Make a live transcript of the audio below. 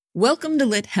Welcome to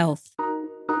Lit Health.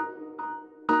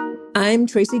 I'm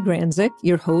Tracy Granzik,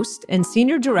 your host and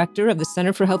Senior Director of the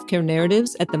Center for Healthcare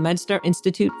Narratives at the MedStar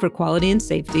Institute for Quality and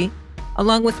Safety,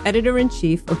 along with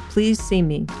Editor-in-Chief of Please See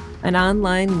Me, an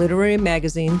online literary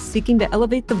magazine seeking to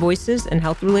elevate the voices and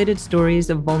health-related stories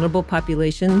of vulnerable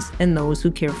populations and those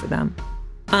who care for them.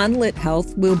 On Lit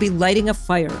Health, we'll be lighting a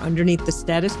fire underneath the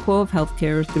status quo of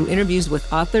healthcare through interviews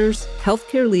with authors,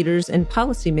 healthcare leaders, and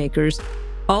policymakers,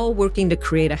 all working to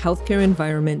create a healthcare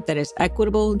environment that is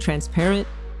equitable and transparent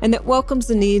and that welcomes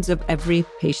the needs of every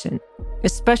patient,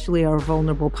 especially our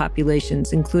vulnerable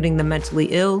populations, including the mentally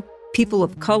ill, people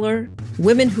of color,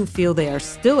 women who feel they are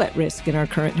still at risk in our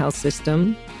current health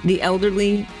system, the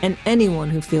elderly, and anyone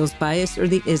who feels bias or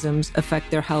the isms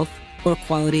affect their health or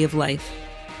quality of life.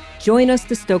 Join us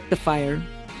to stoke the fire.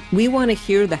 We want to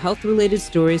hear the health-related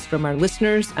stories from our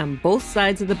listeners on both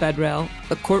sides of the bedrail,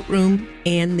 the courtroom,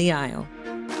 and the aisle.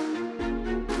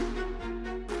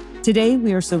 Today,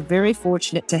 we are so very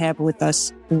fortunate to have with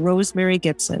us Rosemary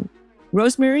Gibson.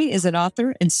 Rosemary is an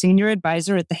author and senior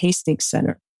advisor at the Hastings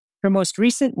Center. Her most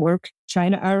recent work,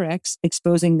 China RX,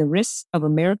 Exposing the Risks of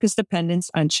America's Dependence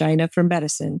on China for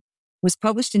Medicine, was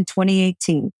published in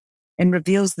 2018 and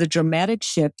reveals the dramatic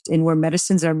shift in where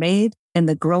medicines are made and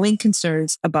the growing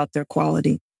concerns about their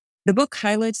quality. The book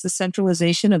highlights the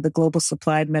centralization of the global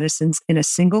supply of medicines in a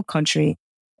single country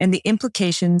and the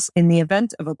implications in the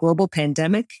event of a global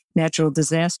pandemic, natural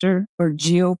disaster, or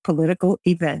geopolitical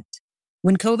event.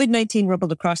 When COVID-19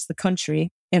 rippled across the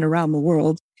country and around the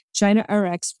world, China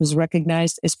RX was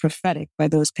recognized as prophetic by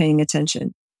those paying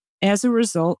attention. As a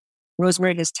result,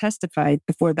 Rosemary has testified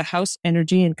before the House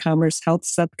Energy and Commerce Health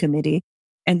Subcommittee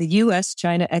and the U.S.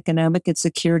 China Economic and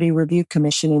Security Review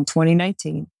Commission in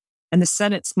 2019 and the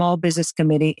Senate Small Business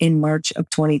Committee in March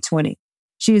of 2020.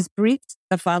 She has briefed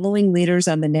the following leaders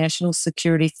on the national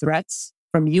security threats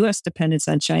from U.S. dependence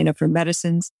on China for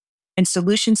medicines and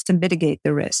solutions to mitigate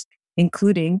the risk,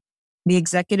 including the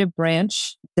Executive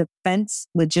Branch, Defense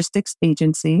Logistics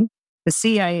Agency, the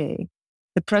CIA,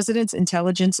 the President's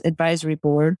Intelligence Advisory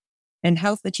Board, and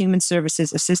Health and Human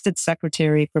Services Assistant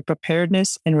Secretary for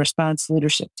Preparedness and Response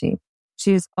Leadership Team.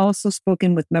 She has also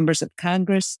spoken with members of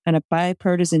Congress on a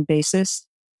bipartisan basis.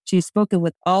 She has spoken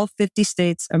with all 50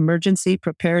 states' emergency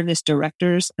preparedness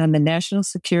directors on the national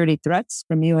security threats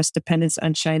from U.S. dependence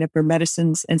on China for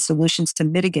medicines and solutions to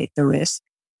mitigate the risk.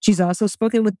 She's also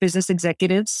spoken with business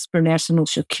executives for national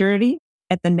security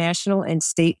at the national and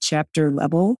state chapter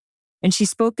level. And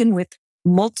she's spoken with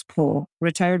multiple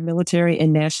retired military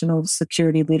and national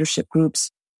security leadership groups,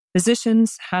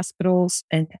 physicians, hospitals,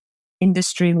 and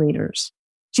industry leaders.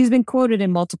 She's been quoted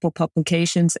in multiple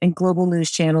publications and global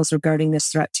news channels regarding this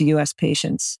threat to U.S.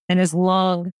 patients and has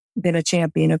long been a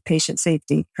champion of patient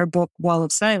safety. Her book, Wall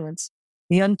of Silence,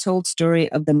 The Untold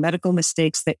Story of the Medical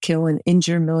Mistakes That Kill and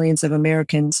Injure Millions of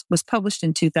Americans, was published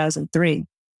in 2003.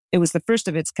 It was the first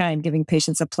of its kind, giving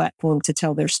patients a platform to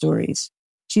tell their stories.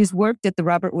 She's worked at the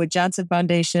Robert Wood Johnson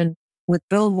Foundation with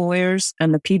Bill Moyers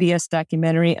on the PBS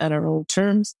documentary On Our Old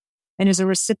Terms, and is a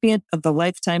recipient of the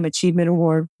Lifetime Achievement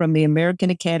Award from the American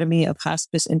Academy of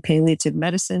Hospice and Palliative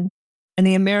Medicine and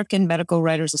the American Medical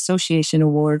Writers Association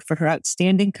Award for her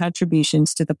outstanding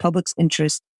contributions to the public's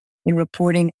interest in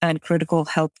reporting on critical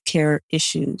health care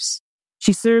issues.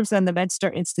 She serves on the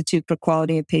MedStar Institute for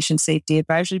Quality and Patient Safety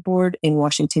Advisory Board in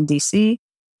Washington, D.C.,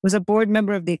 was a board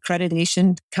member of the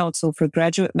Accreditation Council for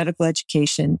Graduate Medical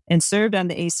Education, and served on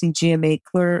the ACGMA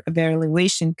CLR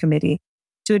Evaluation Committee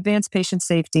to advance patient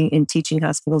safety in teaching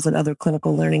hospitals and other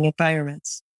clinical learning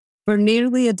environments. For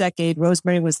nearly a decade,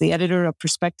 Rosemary was the editor of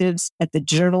Perspectives at the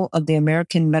Journal of the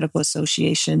American Medical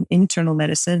Association, Internal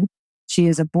Medicine. She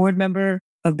is a board member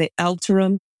of the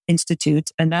Alterum Institute,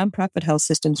 a nonprofit health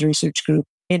systems research group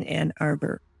in Ann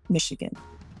Arbor, Michigan.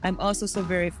 I'm also so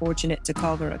very fortunate to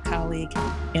call her a colleague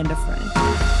and a friend.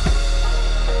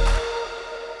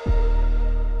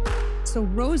 So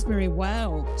Rosemary,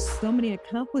 wow, so many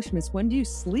accomplishments. When do you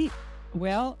sleep?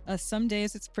 Well, some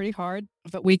days it's pretty hard,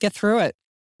 but we get through it.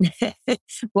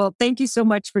 Well, thank you so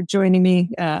much for joining me.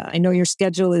 I know your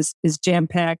schedule is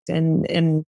jam-packed,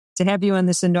 and to have you on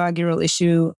this inaugural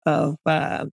issue of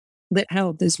Lit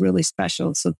Health is really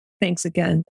special. So thanks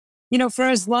again. You know, for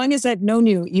as long as I've known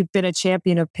you, you've been a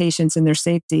champion of patients and their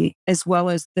safety, as well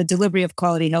as the delivery of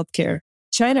quality healthcare.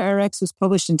 China RX was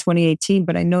published in 2018,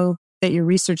 but I know that your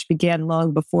research began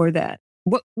long before that.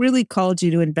 What really called you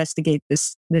to investigate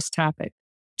this topic?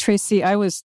 Tracy, I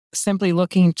was simply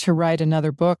looking to write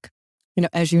another book. You know,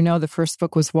 as you know, the first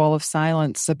book was Wall of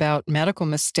Silence about medical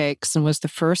mistakes and was the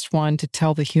first one to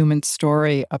tell the human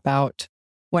story about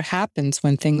what happens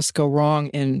when things go wrong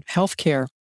in healthcare.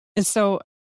 And so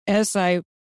as I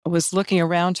was looking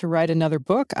around to write another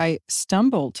book, I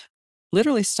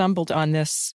literally stumbled on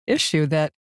this issue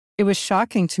that it was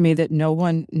shocking to me that no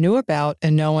one knew about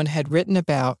and no one had written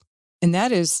about. And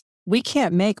that is, we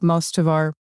can't make most of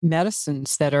our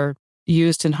medicines that are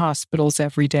used in hospitals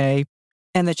every day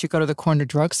and that you go to the corner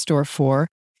drugstore for.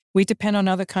 We depend on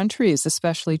other countries,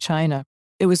 especially China.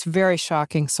 It was very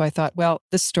shocking. So I thought, well,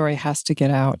 this story has to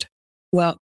get out.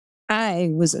 Well, I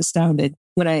was astounded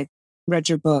when I read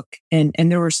your book, and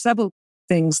there were several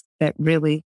things that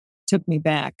really took me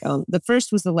back. The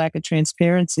first was the lack of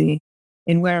transparency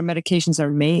in where our medications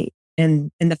are made,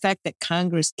 and the fact that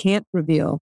Congress can't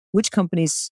reveal which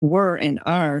companies were and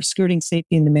are skirting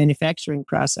safety in the manufacturing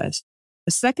process.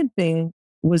 The second thing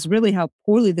was really how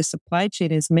poorly the supply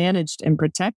chain is managed and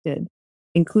protected,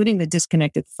 including the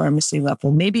disconnect at the pharmacy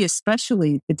level, maybe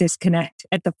especially the disconnect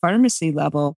at the pharmacy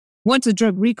level. Once a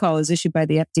drug recall is issued by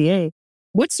the FDA,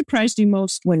 what surprised you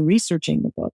most when researching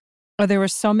the book? Well, there were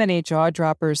so many jaw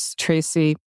droppers,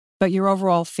 Tracy, but your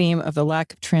overall theme of the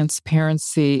lack of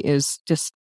transparency is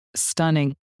just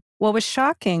stunning. What was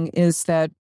shocking is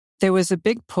that there was a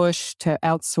big push to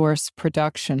outsource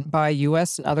production by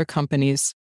U.S. and other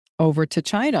companies over to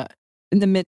China in the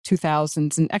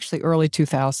mid-2000s and actually early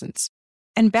 2000s.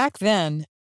 And back then,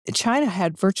 China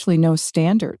had virtually no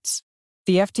standards.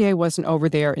 The FDA wasn't over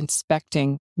there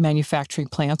inspecting manufacturing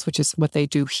plants, which is what they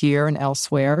do here and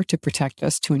elsewhere to protect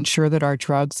us, to ensure that our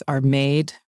drugs are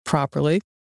made properly.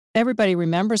 Everybody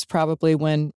remembers probably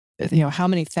when, how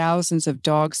many thousands of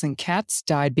dogs and cats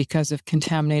died because of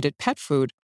contaminated pet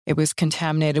food. It was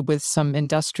contaminated with some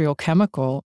industrial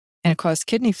chemical and it caused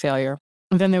kidney failure.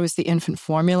 And then there was the infant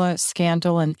formula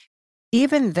scandal. And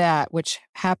even that, which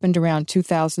happened around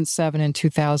 2007 and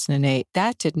 2008,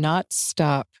 that did not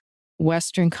stop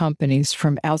Western companies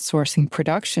from outsourcing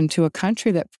production to a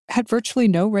country that had virtually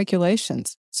no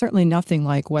regulations, certainly nothing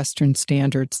like Western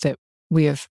standards that we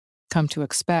have come to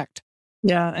expect.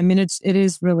 Yeah, I mean, it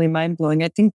is really mind-blowing. I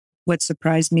think what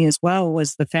surprised me as well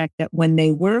was the fact that when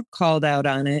they were called out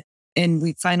on it and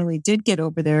we finally did get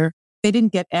over there, they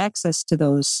didn't get access to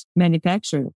those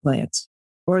manufacturing plants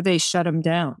or they shut them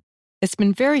down. It's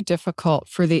been very difficult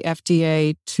for the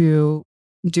FDA to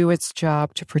do its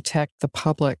job to protect the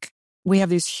public. We have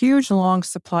these huge, long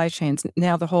supply chains.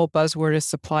 Now the whole buzzword is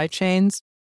supply chains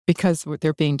because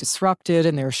they're being disrupted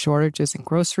and there are shortages in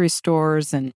grocery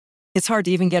stores. And it's hard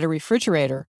to even get a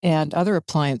refrigerator and other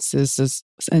appliances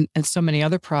and so many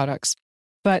other products.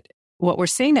 But what we're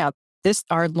seeing now,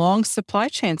 are long supply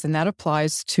chains, and that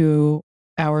applies to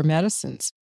our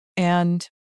medicines. And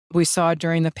we saw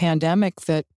during the pandemic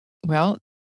that, well,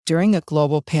 during a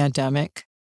global pandemic,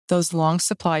 those long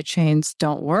supply chains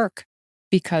don't work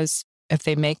because if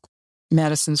they make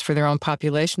medicines for their own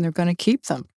population, they're going to keep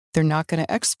them. They're not going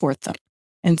to export them.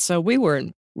 And so we were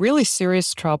in really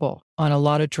serious trouble on a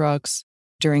lot of drugs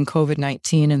during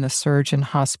COVID-19 and the surge in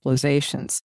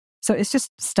hospitalizations. So it's just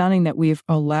stunning that we've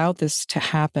allowed this to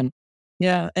happen.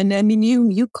 Yeah. And I mean,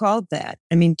 you called that.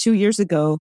 I mean, 2 years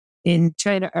ago in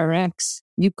China RX,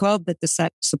 you called that the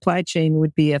supply chain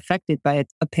would be affected by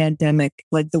a pandemic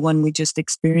like the one we just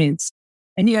experienced.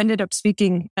 And you ended up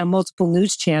speaking on multiple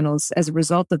news channels as a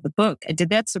result of the book.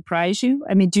 Did that surprise you?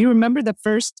 I mean, do you remember the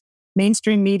first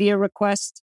mainstream media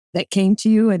request that came to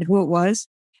you and who it was?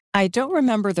 I don't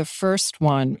remember the first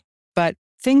one, but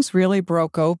things really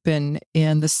broke open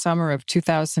in the summer of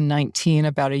 2019,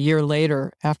 about a year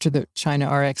later after the China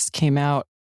RX came out,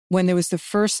 when there was the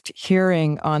first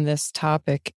hearing on this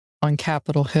topic on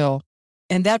Capitol Hill.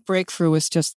 And that breakthrough was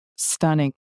just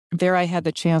stunning. There I had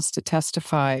the chance to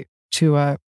testify to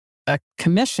a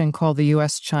commission called the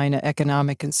U.S.-China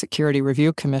Economic and Security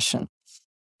Review Commission.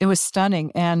 It was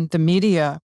stunning. And the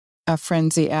media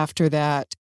frenzy after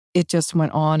that, it just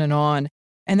went on and on.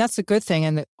 And that's a good thing.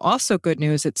 And also good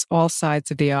news, it's all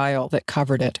sides of the aisle that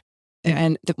covered it.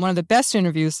 And one of the best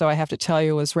interviews, though, I have to tell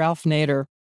you, was Ralph Nader,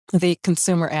 the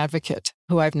consumer advocate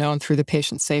who I've known through the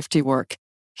patient safety work.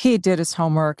 He did his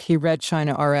homework. He read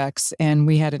China RX, and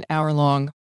we had an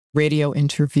hour-long radio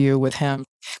interview with him.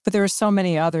 But there are so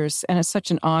many others, and it's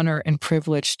such an honor and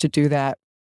privilege to do that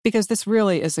because this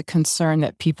really is a concern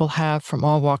that people have from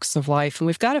all walks of life.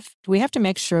 And we have to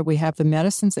make sure we have the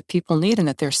medicines that people need and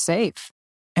that they're safe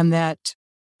and that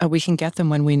we can get them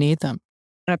when we need them.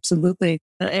 Absolutely.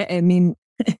 I mean,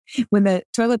 when the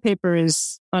toilet paper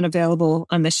is unavailable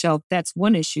on the shelf, that's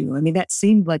one issue. I mean, that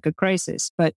seemed like a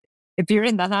crisis. But if you're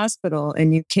in the hospital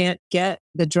and you can't get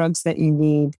the drugs that you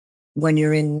need when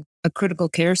you're in a critical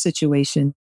care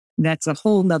situation, that's a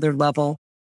whole nother level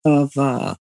of,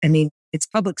 it's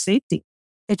public safety.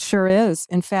 It sure is.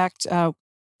 In fact,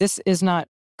 this is not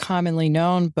commonly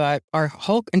known, but our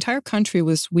whole entire country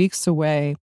was weeks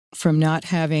away from not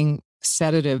having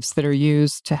sedatives that are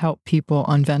used to help people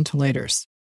on ventilators.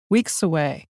 Weeks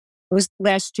away. It was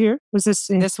last year? Was this?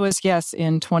 This was, yes,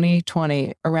 in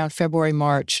 2020, around February,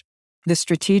 March. The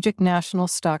strategic national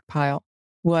stockpile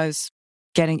was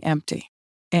getting empty.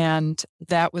 And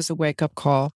that was a wake-up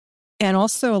call. And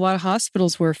also a lot of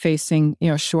hospitals were facing,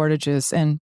 shortages.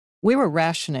 And we were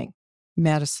rationing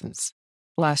medicines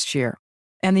last year.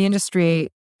 And the industry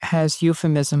has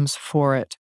euphemisms for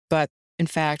it. But in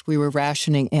fact, we were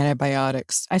rationing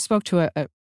antibiotics. I spoke to a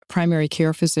primary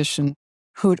care physician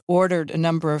who'd ordered a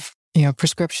number of,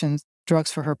 prescription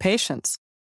drugs for her patients.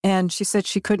 And she said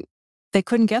they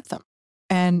couldn't get them.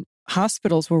 And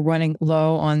hospitals were running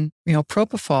low on,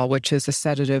 propofol, which is a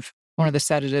sedative, one of the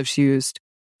sedatives used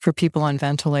for people on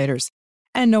ventilators.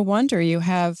 And no wonder you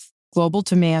have global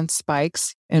demand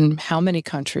spikes in how many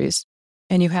countries,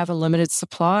 and you have a limited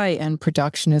supply and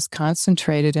production is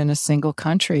concentrated in a single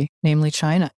country, namely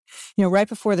China. Right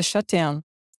before the shutdown,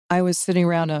 I was sitting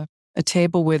around a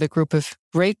table with a group of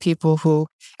great people who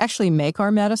actually make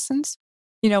our medicines.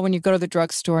 When you go to the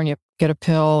drugstore and you get a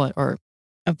pill or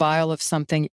a vial of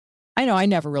something, I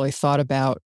never really thought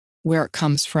about where it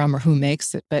comes from or who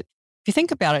makes it. But if you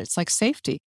think about it, it's like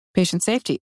safety, patient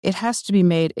safety. It has to be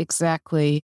made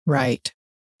exactly right.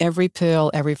 Every pill,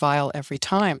 every vial, every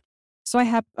time. So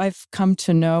I've come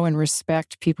to know and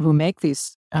respect people who make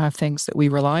these things that we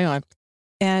rely on.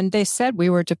 And they said we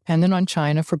were dependent on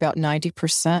China for about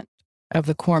 90% of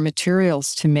the core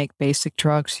materials to make basic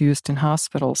drugs used in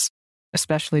hospitals,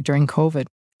 especially during COVID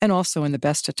and also in the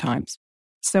best of times.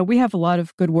 So we have a lot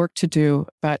of good work to do,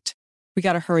 but we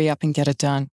got to hurry up and get it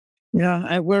done.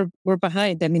 Yeah, we're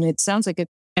behind. I mean, it sounds like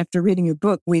after reading your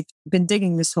book, we've been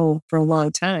digging this hole for a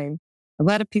long time. A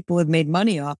lot of people have made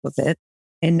money off of it.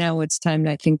 And now it's time,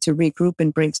 I think, to regroup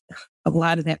and bring a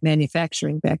lot of that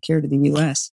manufacturing back here to the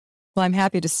U.S. Well, I'm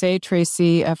happy to say,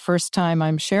 Tracy, first time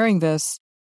I'm sharing this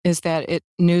is that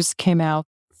news came out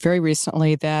very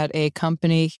recently that a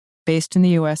company based in the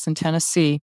U.S. in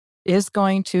Tennessee is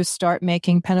going to start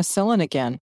making penicillin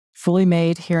again, fully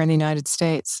made here in the United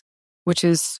States,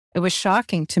 it was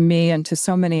shocking to me and to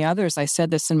so many others. I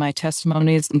said this in my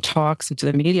testimonies and talks and to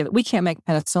the media that we can't make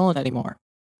penicillin anymore.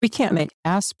 We can't make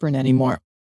aspirin anymore.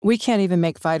 We can't even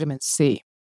make vitamin C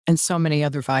and so many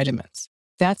other vitamins.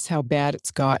 That's how bad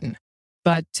it's gotten.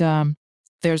 But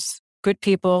there's good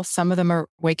people. Some of them are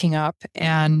waking up.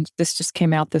 And this just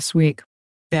came out this week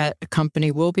that a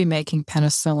company will be making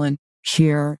penicillin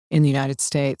here in the United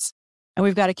States. And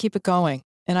we've got to keep it going.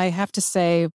 And I have to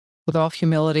say, with all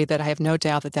humility, that I have no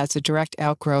doubt that that's a direct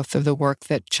outgrowth of the work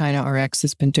that China RX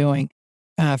has been doing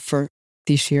for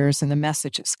these years and the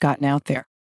message it's gotten out there.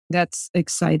 That's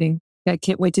exciting. I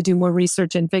can't wait to do more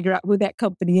research and figure out who that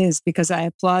company is because I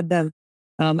applaud them.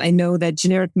 I know that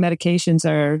generic medications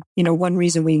are, one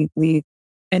reason we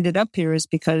ended up here is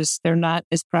because they're not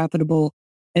as profitable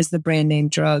as the brand name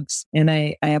drugs. And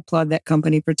I applaud that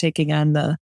company for taking on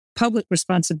the public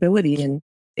responsibility. And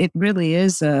it really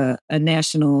is a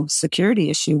national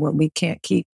security issue when we can't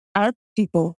keep our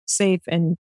people safe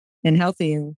and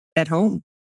healthy and at home.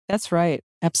 That's right.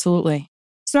 Absolutely.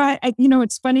 So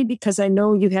it's funny because I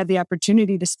know you had the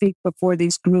opportunity to speak before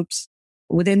these groups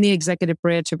within the executive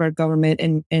branch of our government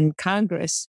and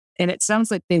Congress. And it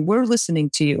sounds like they were listening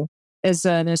to you. As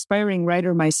an aspiring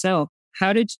writer myself,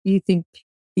 how did you think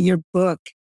your book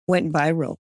went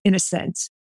viral in a sense?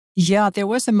 Yeah, there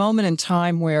was a moment in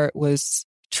time where it was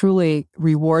truly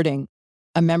rewarding.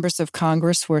 Members of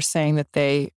Congress were saying that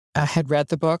they had read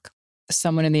the book.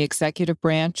 Someone in the executive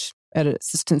branch at an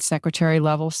assistant secretary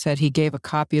level said he gave a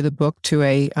copy of the book to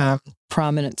a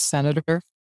prominent senator.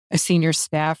 A senior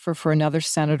staffer for another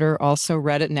senator also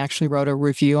read it and actually wrote a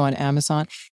review on Amazon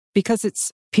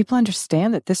because people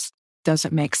understand that this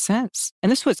doesn't make sense.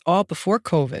 And this was all before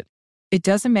COVID. It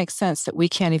doesn't make sense that we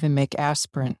can't even make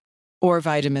aspirin or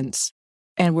vitamins.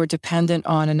 And we're dependent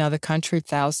on another country,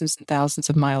 thousands and thousands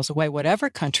of miles away, whatever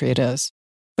country it is.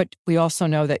 But we also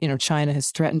know that, China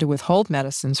has threatened to withhold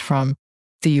medicines from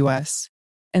the U.S.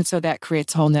 And so that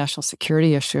creates a whole national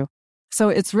security issue. So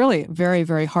it's really very,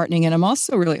 very heartening. And I'm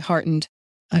also really heartened,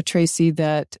 Tracy,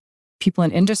 that people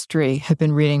in industry have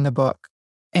been reading the book.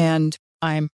 And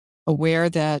I'm aware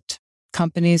that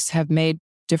companies have made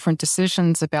different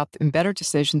decisions and better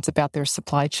decisions about their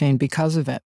supply chain because of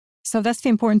it. So that's the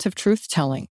importance of truth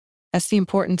telling. That's the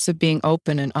importance of being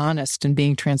open and honest and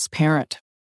being transparent.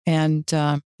 And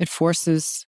it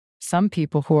forces some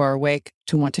people who are awake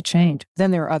to want to change. Then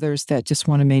there are others that just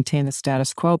want to maintain the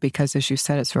status quo because, as you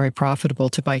said, it's very profitable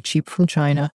to buy cheap from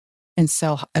China and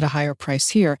sell at a higher price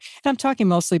here. And I'm talking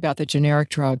mostly about the generic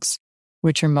drugs,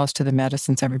 which are most of the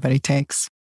medicines everybody takes.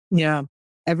 Yeah.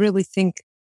 I really think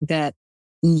that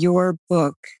your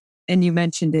book, and you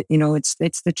mentioned it,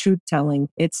 it's the truth telling.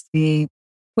 It's the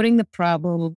putting the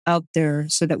problem out there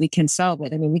so that we can solve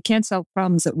it. I mean, we can't solve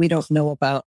problems that we don't know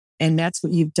about. And that's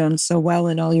what you've done so well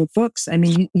in all your books. I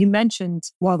mean, you mentioned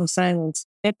Wall of Silence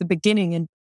at the beginning, and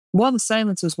Wall of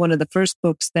Silence was one of the first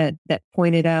books that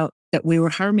pointed out that we were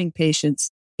harming patients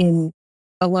in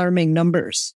alarming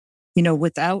numbers.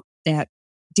 Without that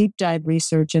deep dive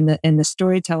research and the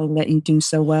storytelling that you do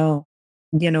so well,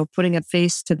 putting a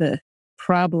face to the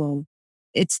problem,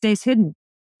 it stays hidden.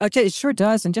 Okay, it sure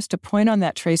does. And just to point on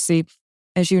that, Tracy,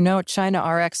 as you know, China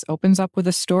RX opens up with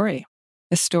a story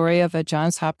of a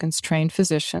Johns Hopkins trained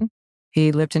physician.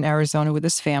 He lived in Arizona with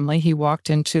his family. He walked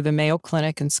into the Mayo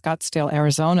Clinic in Scottsdale,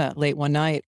 Arizona late one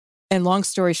night. And long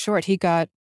story short, he got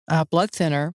a blood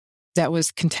thinner that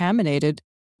was contaminated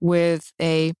with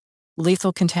a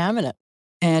lethal contaminant.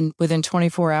 And within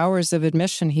 24 hours of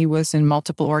admission, he was in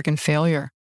multiple organ failure.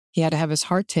 He had to have his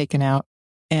heart taken out,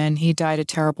 and he died a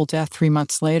terrible death 3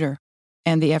 months later.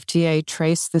 And the FDA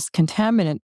traced this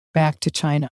contaminant back to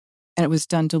China. And it was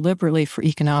done deliberately for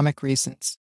economic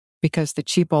reasons, because the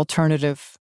cheap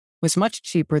alternative was much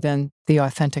cheaper than the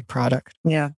authentic product.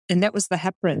 Yeah. And that was the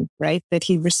heparin, right, that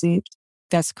he received?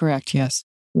 That's correct, yes.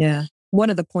 Yeah. One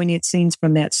of the poignant scenes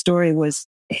from that story was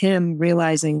him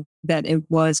realizing that it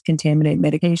was contaminated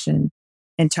medication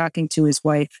and talking to his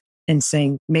wife and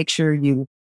saying, make sure you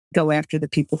go after the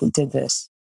people who did this.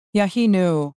 Yeah, he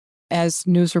knew as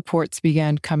news reports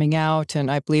began coming out, and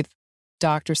I believe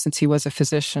doctors, since he was a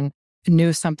physician,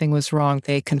 knew something was wrong.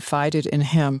 They confided in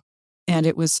him, and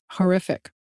it was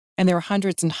horrific. And there were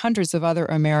hundreds and hundreds of other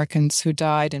Americans who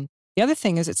died. And the other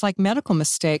thing is, it's like medical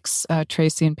mistakes,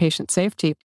 Tracy, and patient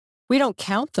safety. We don't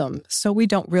count them, so we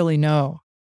don't really know.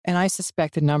 And I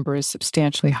suspect the number is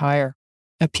substantially higher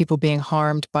of people being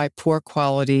harmed by poor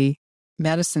quality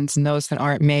medicines and those that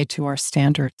aren't made to our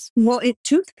standards. Well,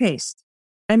 toothpaste.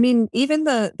 I mean, even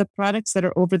the products that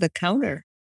are over the counter,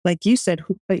 like you said,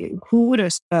 who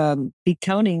would be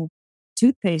counting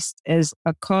toothpaste as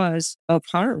a cause of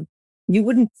harm? You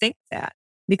wouldn't think that,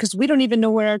 because we don't even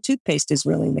know where our toothpaste is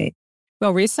really made.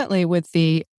 Well, recently with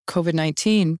the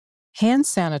COVID-19 hand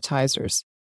sanitizers,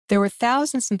 there were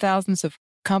thousands and thousands of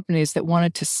companies that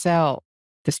wanted to sell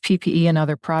this PPE and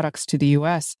other products to the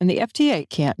U.S., and the FDA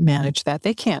can't manage that.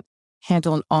 They can't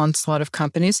handle an onslaught of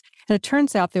companies. And it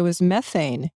turns out there was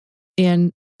methane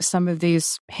in some of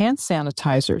these hand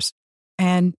sanitizers,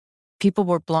 and people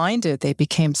were blinded. They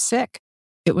became sick.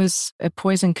 It was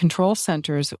poison control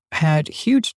centers had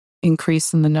huge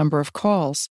increase in the number of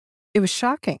calls. It was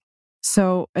shocking.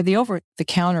 So the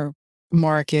over-the-counter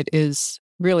market is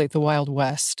really the Wild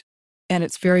West, and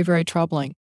it's very, very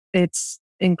troubling. It's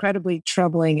incredibly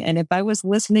troubling. And if I was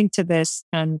listening to this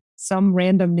on some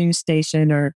random news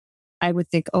station, or I would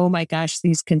think, oh my gosh,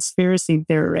 these conspiracy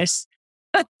theorists.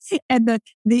 And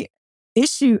the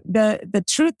issue, the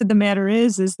truth of the matter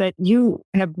is that you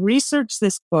have researched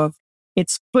this book.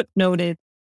 It's footnoted.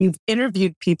 You've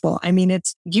interviewed people. I mean,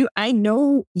 I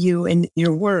know you and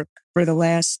your work for the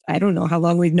last, I don't know how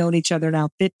long we've known each other now,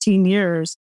 15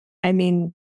 years. I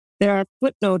mean, there are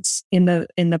footnotes in the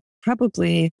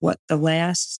probably the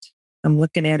last, I'm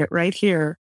looking at it right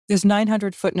here. There's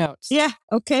 900 footnotes. Yeah.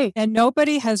 Okay. And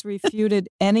nobody has refuted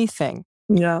anything.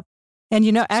 Yeah.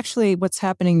 And actually what's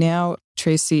happening now,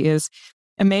 Tracy, is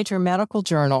a major medical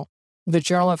journal, the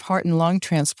Journal of Heart and Lung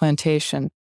Transplantation.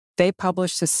 They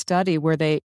published a study where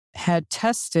they had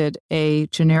tested a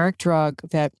generic drug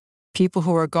that people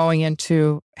who are going in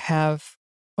to have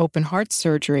open heart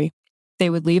surgery, they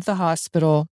would leave the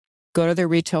hospital, go to their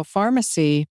retail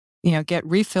pharmacy, get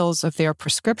refills of their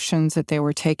prescriptions that they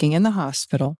were taking in the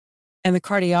hospital. And the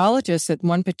cardiologists at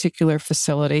one particular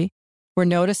facility were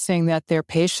noticing that their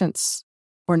patients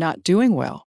were not doing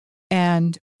well.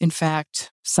 And in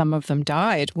fact, some of them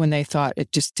died when they thought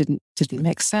it just didn't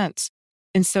make sense.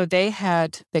 And so they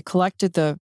collected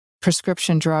the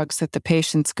prescription drugs that the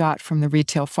patients got from the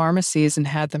retail pharmacies and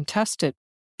had them tested.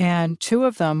 And 2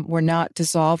 of them were not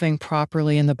dissolving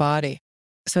properly in the body.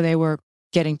 So they were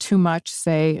getting too much,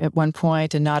 say, at one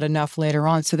point and not enough later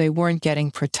on. So they weren't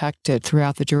getting protected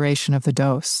throughout the duration of the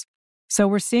dose. So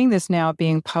we're seeing this now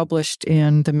being published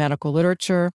in the medical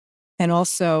literature. And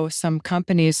also some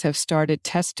companies have started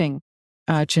testing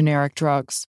generic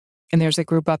drugs. And there's a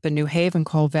group up in New Haven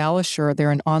called Valisure.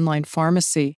 They're an online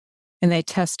pharmacy, and they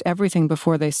test everything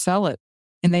before they sell it.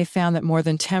 And they found that more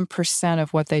than 10%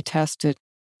 of what they tested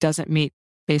doesn't meet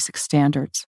basic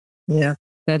standards. Yeah,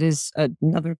 that is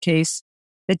another case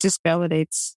That just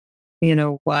validates,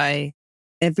 why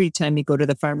every time you go to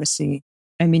the pharmacy,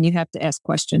 I mean, you have to ask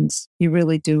questions. You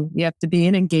really do. You have to be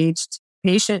an engaged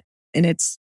patient. And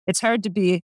it's hard to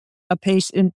be a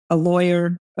patient, a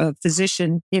lawyer, a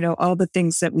physician, all the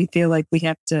things that we feel like we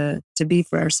have to be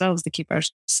for ourselves to keep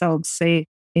ourselves safe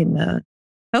in the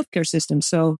healthcare system.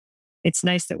 So it's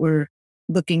nice that we're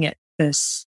looking at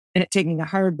this and taking a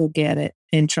hard look at it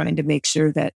and trying to make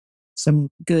sure that some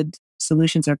good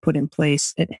solutions are put in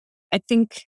place. And I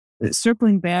think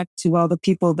circling back to all the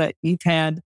people that you've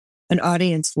had an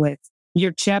audience with,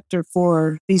 your chapter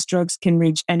 4, these drugs can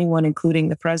reach anyone, including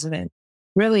the president,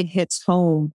 really hits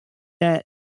home that,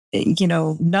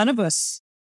 none of us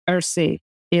are safe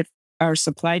if our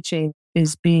supply chain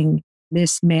is being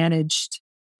mismanaged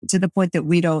to the point that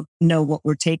we don't know what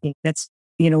we're taking. That's,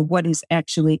 what is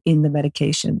actually in the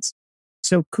medications.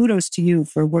 So kudos to you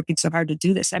for working so hard to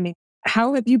do this. I mean,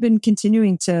 how have you been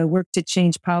continuing to work to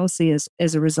change policy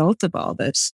as a result of all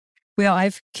this? Well,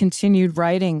 I've continued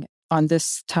writing on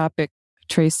this topic,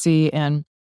 Tracy, and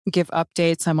give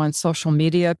updates. I'm on social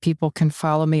media. People can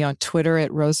follow me on Twitter at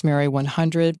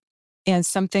Rosemary100. And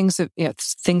some things,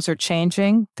 things are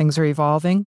changing, things are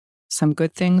evolving, some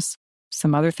good things,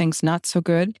 some other things not so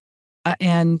good,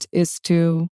 and is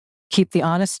to keep the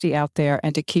honesty out there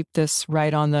and to keep this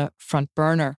right on the front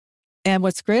burner. And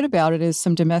what's great about it is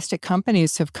some domestic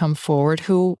companies have come forward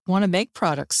who want to make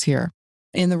products here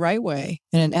in the right way,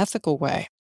 in an ethical way.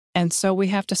 And so we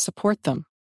have to support them.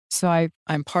 So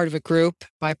I'm part of a group,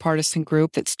 bipartisan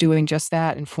group, that's doing just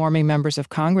that, informing members of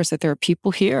Congress that there are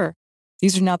people here.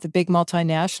 These are not the big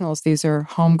multinationals. These are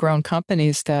homegrown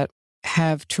companies that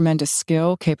have tremendous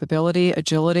skill, capability,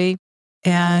 agility,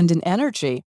 and an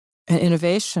energy and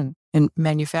innovation in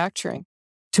manufacturing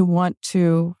to want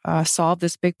to solve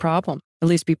this big problem, at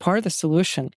least be part of the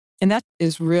solution. And that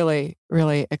is really,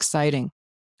 really exciting.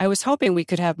 I was hoping we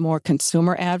could have more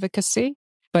consumer advocacy,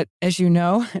 but as you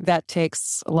know, that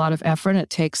takes a lot of effort. It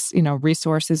takes,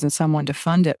 resources and someone to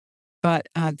fund it. But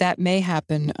that may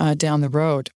happen down the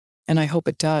road. And I hope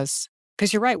it does.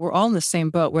 Because you're right, we're all in the same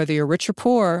boat, whether you're rich or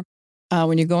poor.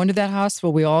 When you go into that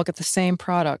hospital, we all get the same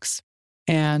products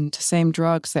and same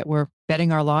drugs that we're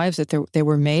betting our lives that they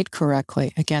were made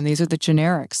correctly. Again, these are the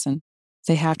generics, and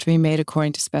they have to be made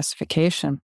according to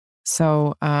specification.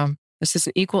 So this is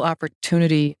an equal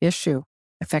opportunity issue.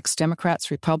 Affects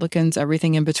Democrats, Republicans,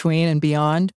 everything in between and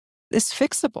beyond. It's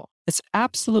fixable. It's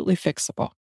absolutely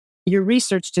fixable. Your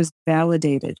research just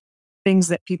validated things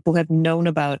that people have known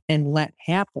about and let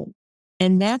happen.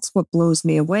 And that's what blows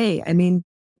me away. I mean,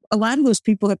 a lot of those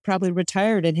people have probably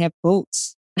retired and have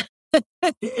boats.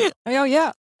 Oh,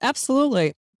 yeah,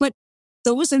 absolutely. But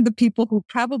those are the people who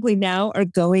probably now are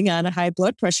going on a high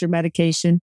blood pressure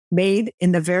medication made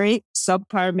in the very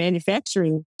subpar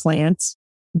manufacturing plants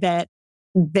that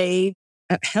they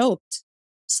helped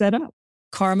set up.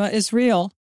 Karma is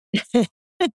real.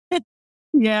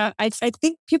 Yeah, I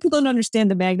think people don't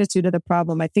understand the magnitude of the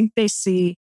problem. I think they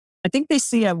see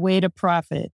a way to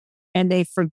profit, and they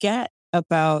forget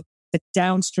about the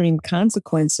downstream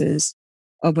consequences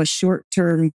of a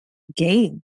short-term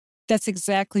gain. That's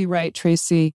exactly right,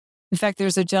 Tracy. In fact,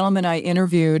 there's a gentleman I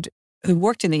interviewed who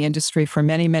worked in the industry for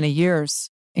many, many years,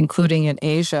 including in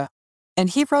Asia. And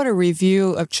he wrote a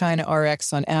review of China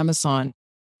RX on Amazon.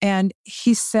 And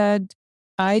he said,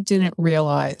 I didn't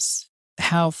realize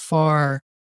how far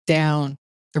down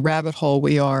the rabbit hole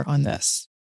we are on this.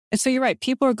 And so you're right.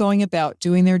 People are going about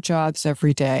doing their jobs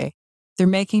every day. They're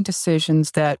making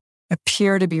decisions that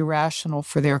appear to be rational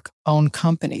for their own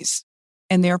companies.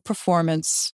 And their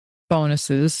performance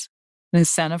bonuses and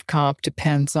incentive comp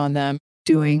depends on them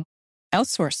doing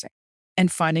outsourcing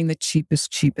and finding the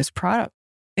cheapest product.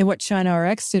 And what China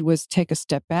RX did was take a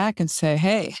step back and say,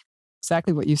 hey,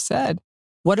 exactly what you said.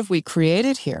 What have we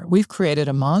created here? We've created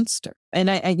a monster. And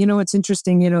I it's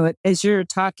interesting, as you're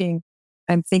talking,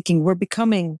 I'm thinking we're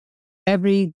becoming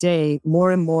every day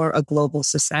more and more a global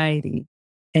society.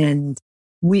 And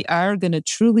we are going to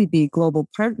truly be global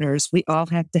partners. We all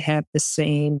have to have the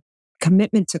same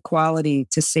commitment to quality,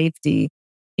 to safety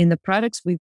in the products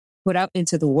we put out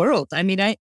into the world. I mean,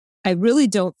 I really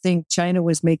don't think China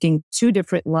was making two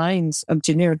different lines of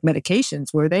generic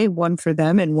medications. Were they? One for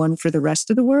them and one for the rest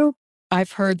of the world?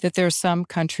 I've heard that there are some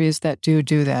countries that do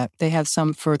that. They have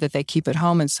some that they keep at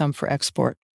home and some for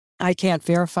export. I can't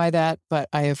verify that, but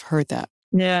I have heard that.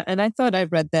 Yeah, and I thought I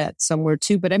read that somewhere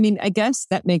too. But I mean, I guess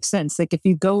that makes sense. Like if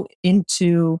you go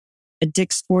into a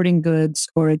Dick's Sporting Goods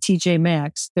or a TJ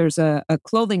Maxx, there's a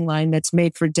clothing line that's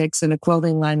made for Dick's and a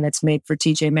clothing line that's made for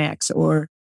TJ Maxx, or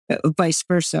vice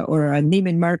versa, or a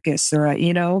Neiman Marcus, or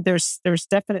there's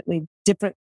definitely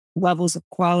different levels of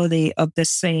quality of the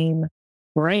same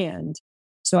brand.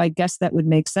 So I guess that would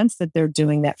make sense that they're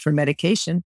doing that for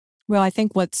medication. Well, I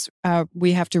think what's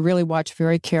we have to really watch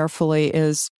very carefully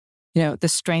is, the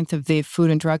strength of the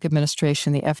Food and Drug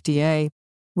Administration, the FDA,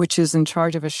 which is in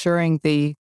charge of assuring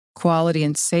the quality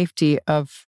and safety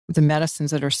of the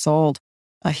medicines that are sold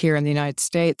here in the United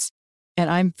States. And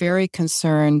I'm very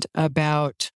concerned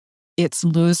about it's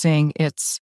losing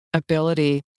its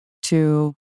ability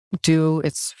to do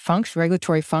its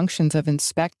regulatory functions of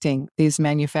inspecting these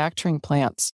manufacturing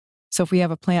plants. So if we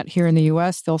have a plant here in the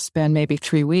US, they'll spend maybe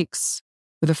 3 weeks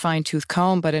with a fine-tooth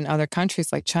comb, but in other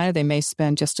countries like China, they may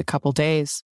spend just a couple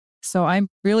days. So I'm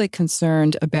really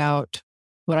concerned about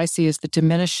what I see as the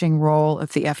diminishing role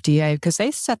of the FDA, because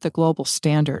they set the global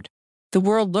standard. The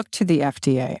world looked to the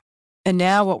FDA. And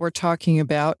now what we're talking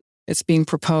about, it's being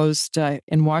proposed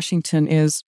in Washington,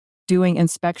 is doing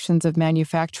inspections of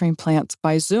manufacturing plants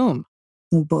by Zoom.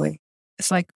 Oh boy. It's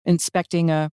like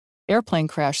inspecting a airplane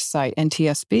crash site,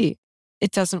 NTSB.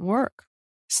 It doesn't work.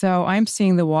 So I'm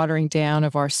seeing the watering down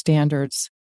of our standards.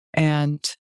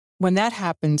 And when that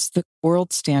happens, the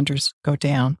world standards go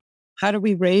down. How do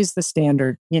we raise the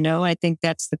standard? I think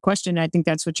that's the question. I think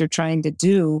that's what you're trying to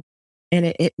do. And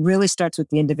it really starts with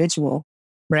the individual,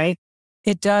 right?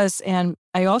 It does. And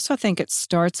I also think it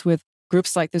starts with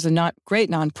groups like there's a great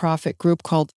nonprofit group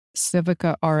called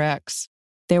Civica RX.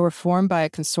 They were formed by a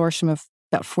consortium of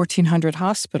about 1,400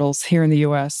 hospitals here in the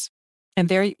U.S. And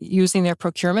they're using their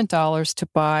procurement dollars to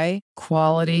buy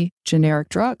quality generic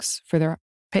drugs for their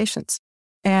patients.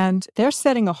 And they're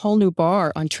setting a whole new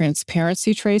bar on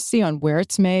transparency, Tracy, on where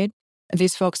it's made. And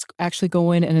these folks actually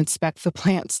go in and inspect the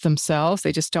plants themselves.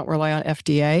 They just don't rely on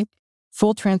FDA.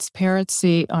 Full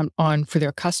transparency on for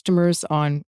their customers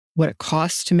on what it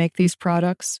costs to make these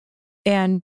products.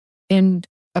 And in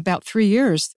about 3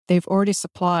 years, they've already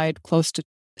supplied close to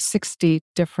 60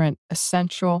 different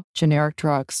essential generic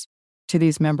drugs to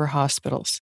these member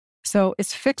hospitals. So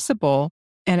it's fixable,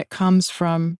 and it comes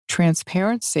from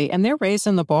transparency. And they're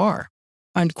raising the bar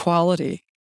on quality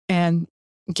and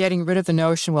getting rid of the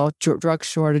notion, well, drug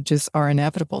shortages are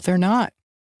inevitable. They're not.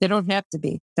 They don't have to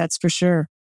be. That's for sure.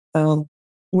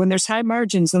 When there's high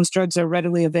margins, those drugs are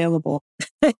readily available.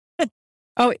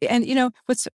 Oh, and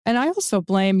and I also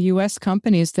blame U.S.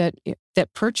 companies that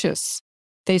purchase.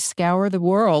 They scour the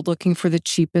world looking for the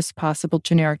cheapest possible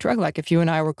generic drug. Like if you and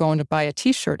I were going to buy a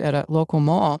T-shirt at a local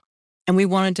mall, and we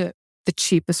wanted the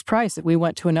cheapest price, we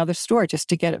went to another store just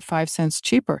to get it 5 cents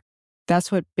cheaper.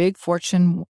 That's what big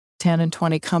Fortune 10 and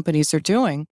 20 companies are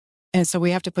doing, and so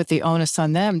we have to put the onus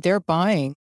on them. They're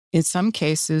buying, in some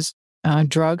cases,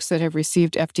 drugs that have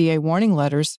received FDA warning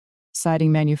letters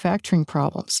citing manufacturing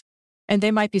problems. And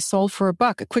they might be sold for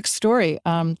 $1. A quick story,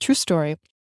 true story.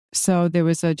 So there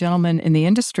was a gentleman in the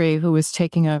industry who was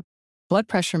taking a blood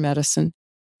pressure medicine,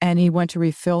 and he went to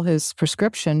refill his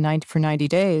prescription for 90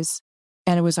 days,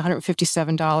 and it was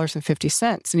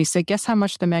 $157.50. And he said, guess how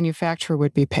much the manufacturer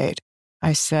would be paid?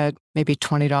 I said, maybe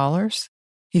 $20.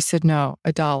 He said, no,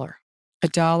 $1.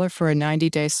 $1 for a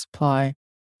 90-day supply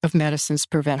of medicines to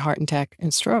prevent heart attack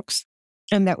and strokes.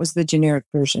 And that was the generic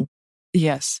version.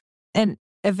 Yes. And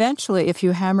eventually, if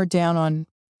you hammer down on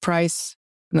price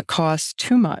and the cost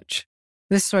too much,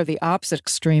 this is sort of the opposite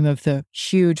extreme of the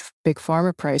huge, big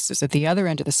pharma prices. At the other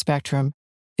end of the spectrum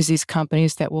is these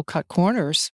companies that will cut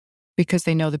corners because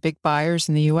they know the big buyers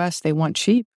in the U.S., they want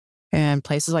cheap. And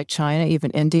places like China,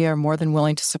 even India, are more than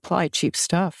willing to supply cheap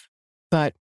stuff.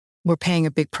 But we're paying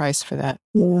a big price for that.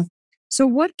 Yeah. So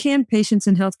what can patients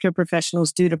and healthcare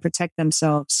professionals do to protect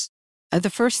themselves? The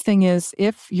first thing is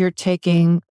if you're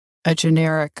taking a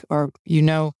generic or,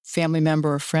 family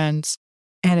member or friends,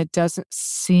 and it doesn't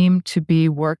seem to be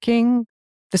working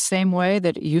the same way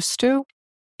that it used to,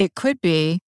 it could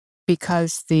be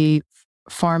because the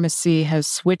pharmacy has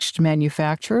switched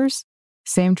manufacturers,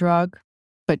 same drug,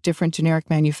 but different generic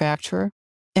manufacturer.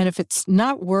 And if it's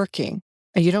not working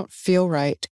and you don't feel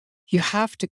right, you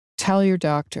have to tell your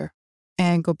doctor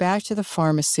and go back to the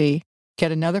pharmacy,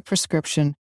 get another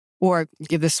prescription, or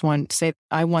give this one, say,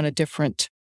 I want a different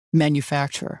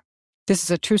manufacturer. This is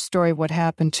a true story of what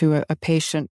happened to a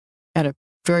patient at a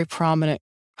very prominent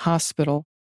hospital.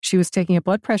 She was taking a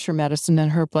blood pressure medicine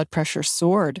and her blood pressure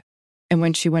soared. And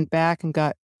when she went back and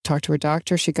talked to her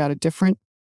doctor, she got a different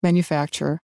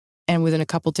manufacturer. And within a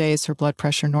couple days, her blood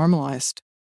pressure normalized.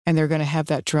 And they're going to have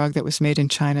that drug that was made in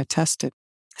China tested.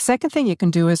 Second thing you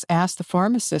can do is ask the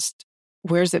pharmacist,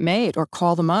 where's it made? Or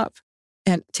call them up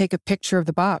and take a picture of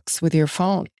the box with your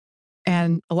phone.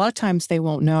 And a lot of times they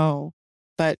won't know,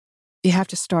 but you have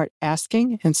to start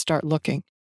asking and start looking.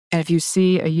 And if you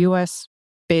see a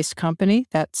U.S.-based company,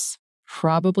 that's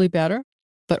probably better,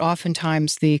 but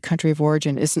oftentimes the country of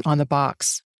origin isn't on the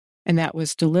box. And that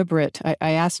was deliberate.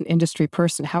 I asked an industry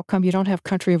person, how come you don't have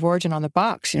country of origin on the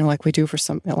box, like we do for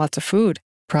lots of food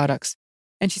products?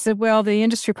 And she said, well, the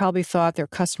industry probably thought their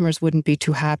customers wouldn't be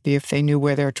too happy if they knew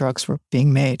where their drugs were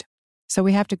being made. So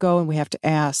we have to go and we have to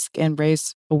ask and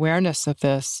raise awareness of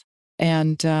this.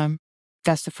 And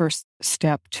that's the first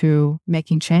step to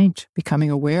making change,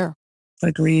 becoming aware.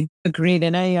 Agreed.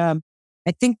 And I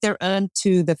think they're on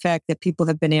to the fact that people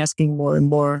have been asking more and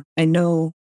more. I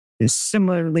know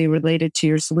similarly related to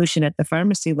your solution at the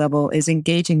pharmacy level is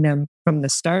engaging them from the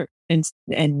start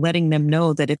and letting them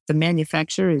know that if the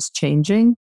manufacturer is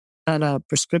changing on a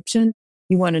prescription,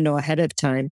 you want to know ahead of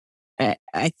time.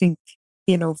 I think,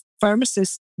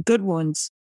 pharmacists, good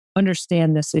ones,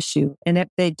 understand this issue. And if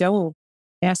they don't,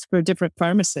 ask for a different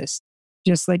pharmacist,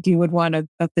 just like you would want a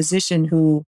physician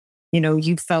who,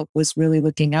 you felt was really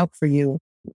looking out for you.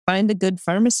 Find a good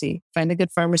pharmacy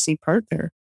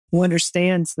partner who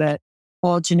understands that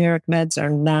all generic meds are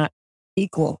not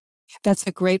equal. That's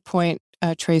a great point,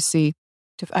 Tracy.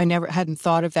 I hadn't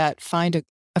thought of that. Find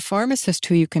a pharmacist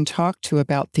who you can talk to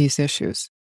about these issues,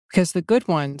 because the good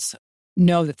ones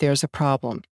know that there's a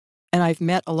problem. And I've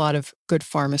met a lot of good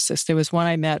pharmacists. There was one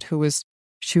I met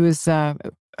she was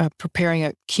preparing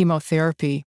a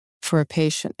chemotherapy for a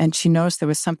patient, and she noticed there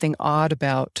was something odd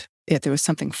about it. There was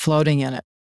something floating in it.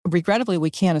 Regrettably, we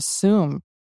can't assume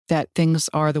that things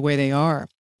are the way they are,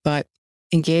 but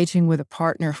engaging with a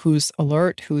partner who's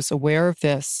alert, who's aware of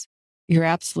this, you're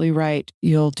absolutely right.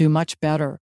 You'll do much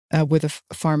better with a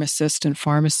pharmacist and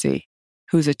pharmacy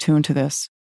who's attuned to this.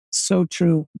 So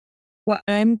true. Well,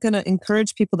 I'm going to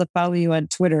encourage people to follow you on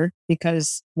Twitter,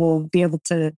 because we'll be able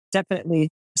to definitely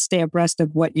stay abreast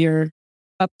of what you're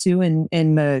up to and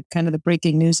the kind of the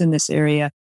breaking news in this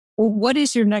area. Well, what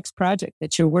is your next project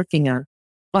that you're working on?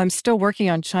 Well, I'm still working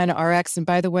on China RX. And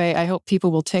by the way, I hope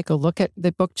people will take a look at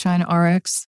the book China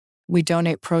RX. We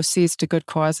donate proceeds to good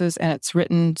causes, and it's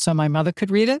written so my mother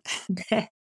could read it.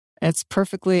 It's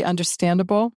perfectly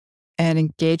understandable and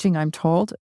engaging, I'm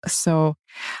told. So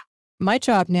my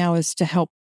job now is to help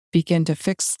begin to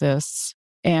fix this.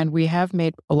 And we have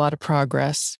made a lot of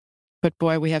progress. But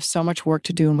boy, we have so much work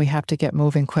to do, and we have to get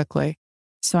moving quickly.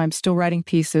 So I'm still writing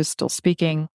pieces, still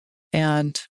speaking,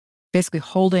 and basically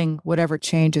holding whatever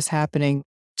change is happening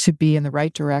to be in the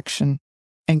right direction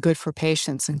and good for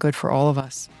patients and good for all of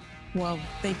us. Well,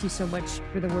 thank you so much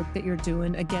for the work that you're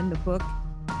doing. Again, the book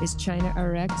is China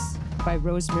RX by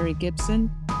Rosemary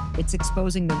Gibson. It's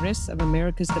exposing the risks of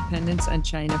America's dependence on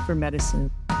China for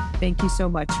medicine. Thank you so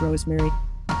much, Rosemary.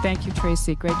 Thank you,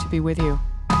 Tracy. Great to be with you.